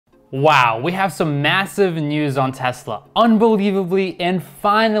Wow, we have some massive news on Tesla. Unbelievably, and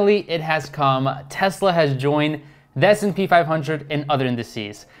finally it has come. Tesla has joined the S&P 500 and other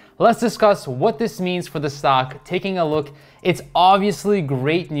indices. Let's discuss what this means for the stock. Taking a look, it's obviously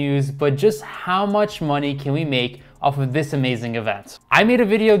great news, but just how much money can we make off of this amazing event? I made a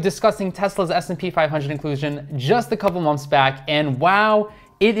video discussing Tesla's S&P 500 inclusion just a couple months back, and wow,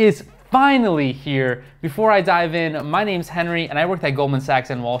 it is finally here. Before I dive in, my name's Henry and I worked at Goldman Sachs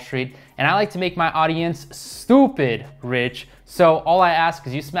and Wall Street, and I like to make my audience stupid rich. So all I ask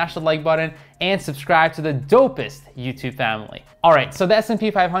is you smash the like button and subscribe to the dopest YouTube family. All right, so the S&P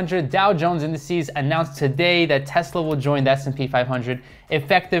 500 Dow Jones Indices announced today that Tesla will join the S&P 500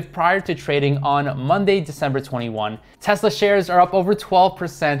 effective prior to trading on Monday, December 21. Tesla shares are up over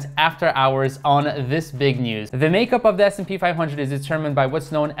 12% after hours on this big news. The makeup of the S&P 500 is determined by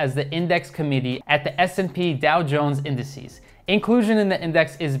what's known as the Index Committee at the S&P Dow Jones Indices. Inclusion in the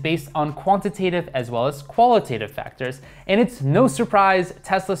index is based on quantitative as well as qualitative factors, and it's no surprise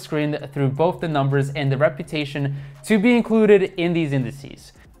Tesla screened through both the numbers and the reputation to be included in these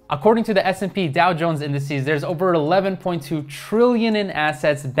indices. According to the S&P Dow Jones Indices, there's over 11.2 trillion in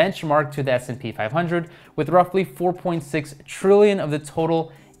assets benchmarked to the S&P 500, with roughly 4.6 trillion of the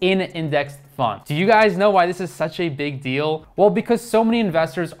total in indexed funds. Do you guys know why this is such a big deal? Well, because so many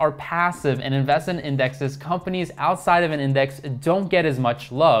investors are passive and invest in indexes, companies outside of an index don't get as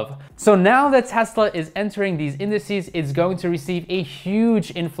much love. So now that Tesla is entering these indices, it's going to receive a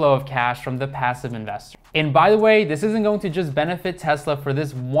huge inflow of cash from the passive investor. And by the way, this isn't going to just benefit Tesla for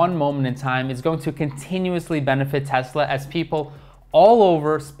this one moment in time, it's going to continuously benefit Tesla as people all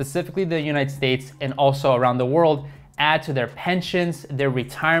over, specifically the United States and also around the world, add to their pensions, their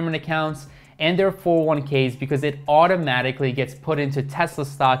retirement accounts, and their 401ks, because it automatically gets put into Tesla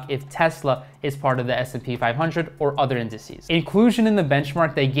stock if Tesla is part of the S&P 500 or other indices. Inclusion in the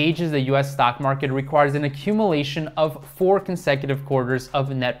benchmark that gauges the US stock market requires an accumulation of 4 consecutive quarters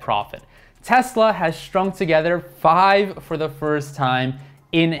of net profit. Tesla has strung together 5 for the first time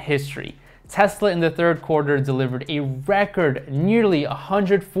in history. Tesla in the third quarter delivered a record nearly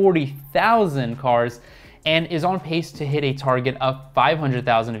 140,000 cars and is on pace to hit a target of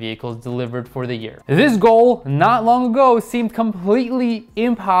 500,000 vehicles delivered for the year. This goal, not long ago, seemed completely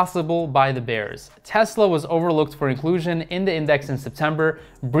impossible by the bears. Tesla was overlooked for inclusion in the index in September,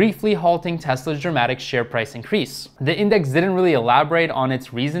 briefly halting Tesla's dramatic share price increase. The index didn't really elaborate on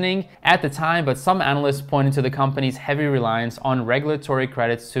its reasoning at the time, but some analysts pointed to the company's heavy reliance on regulatory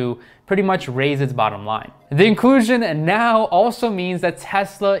credits to pretty much raise its bottom line. The inclusion now also means that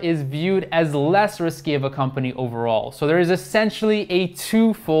Tesla is viewed as less risky of a company overall. So there is essentially a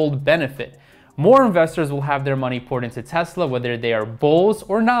twofold benefit. More investors will have their money poured into Tesla, whether they are bulls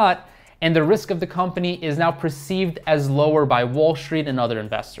or not, and the risk of the company is now perceived as lower by Wall Street and other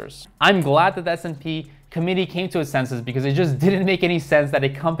investors. I'm glad that the S&P committee came to its senses, because it just didn't make any sense that a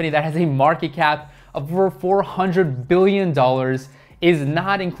company that has a market cap of over $400 billion is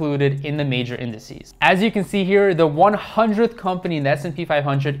not included in the major indices. As you can see here, the 100th company in the S&P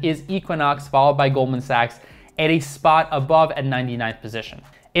 500 is Equinox, followed by Goldman Sachs at a spot above at 99th position.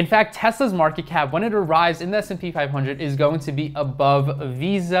 In fact, Tesla's market cap, when it arrives in the S&P 500, is going to be above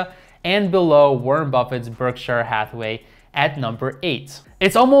Visa and below Warren Buffett's Berkshire Hathaway at number 8.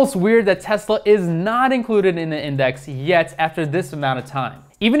 It's almost weird that Tesla is not included in the index yet after this amount of time.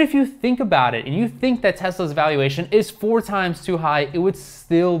 Even if you think about it and you think that Tesla's valuation is 4 times too high, it would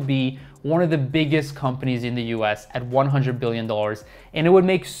still be one of the biggest companies in the US at $100 billion, and it would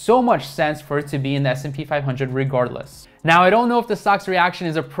make so much sense for it to be in the S&P 500 regardless. Now, I don't know if the stock's reaction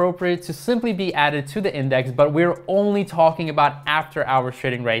is appropriate to simply be added to the index, but we're only talking about after hours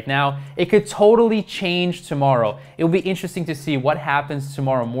trading right now. It could totally change tomorrow. It will be interesting to see what happens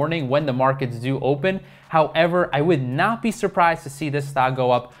tomorrow morning when the markets do open. However, I would not be surprised to see this stock go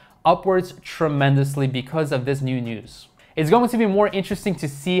up upwards tremendously because of this new news. It's going to be more interesting to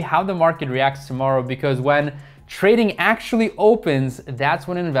see how the market reacts tomorrow, because when trading actually opens, that's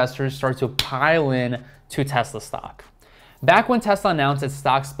when investors start to pile in to Tesla stock. Back when Tesla announced its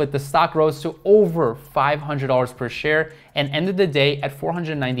stock split, the stock rose to over $500 per share and ended the day at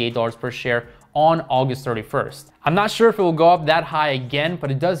 $498 per share on August 31st. I'm not sure if it will go up that high again,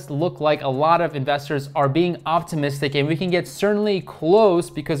 but it does look like a lot of investors are being optimistic, and we can get certainly close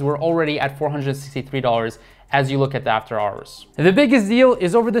because we're already at $463 as you look at the after hours. The biggest deal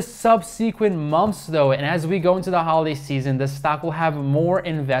is over the subsequent months though, and as we go into the holiday season, the stock will have more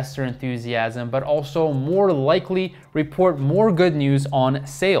investor enthusiasm, but also more likely report more good news on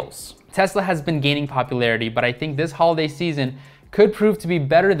sales. Tesla has been gaining popularity, but I think this holiday season could prove to be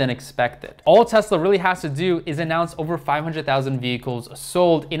better than expected. All Tesla really has to do is announce over 500,000 vehicles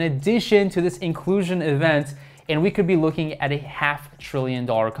sold in addition to this inclusion event, and we could be looking at a $500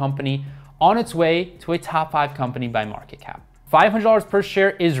 billion company on its way to a top 5 company by market cap. $500 per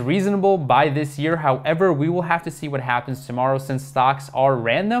share is reasonable by this year. However, we will have to see what happens tomorrow since stocks are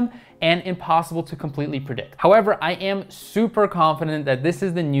random and impossible to completely predict. However, I am super confident that this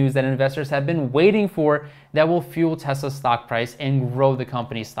is the news that investors have been waiting for that will fuel Tesla's stock price and grow the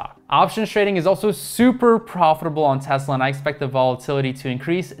company's stock. Options trading is also super profitable on Tesla, and I expect the volatility to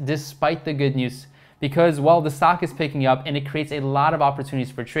increase despite the good news, because while the stock is picking up and it creates a lot of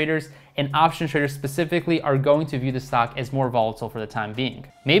opportunities for traders, and option traders specifically are going to view the stock as more volatile for the time being.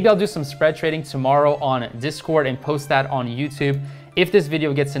 Maybe I'll do some spread trading tomorrow on Discord and post that on YouTube if this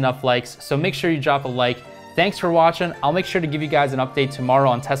video gets enough likes, so make sure you drop a like. Thanks for watching. I'll make sure to give you guys an update tomorrow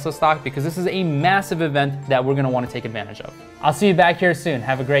on Tesla stock because this is a massive event that we're gonna wanna take advantage of. I'll see you back here soon.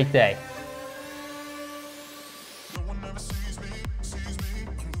 Have a great day.